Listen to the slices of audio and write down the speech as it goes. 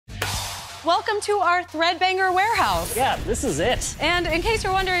Welcome to our ThreadBanger warehouse. Yeah, this is it. And in case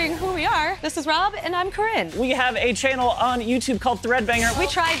you're wondering who we are, this is Rob and I'm Corinne. We have a channel on YouTube called ThreadBanger. We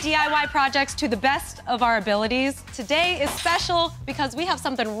try DIY projects to the best of our abilities. Today is special because we have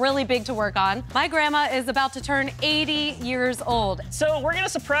something really big to work on. My grandma is about to turn 80 years old. So we're gonna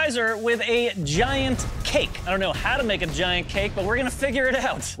surprise her with a giant cake. I don't know how to make a giant cake, but we're gonna figure it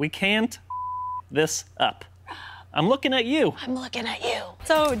out. We can't this up. I'm looking at you. I'm looking at you.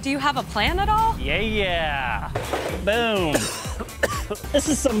 So, do you have a plan at all? Yeah. Boom. This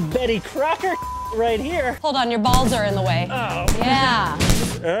is some Betty Crocker right here. Hold on, your balls are in the way. Oh. Yeah.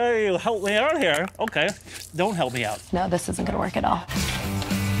 Hey, help me out here. Okay. Don't help me out. No, this isn't gonna work at all.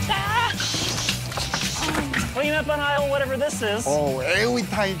 Ah! Clean up on aisle whatever this is. Oh, every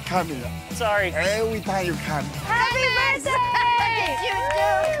time you come here. Sorry. Every time you come. Happy birthday! You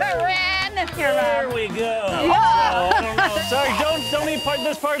do, Corinne. There we go. So, I don't know. Sorry, don't eat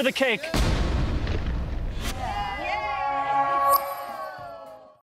this part of the cake.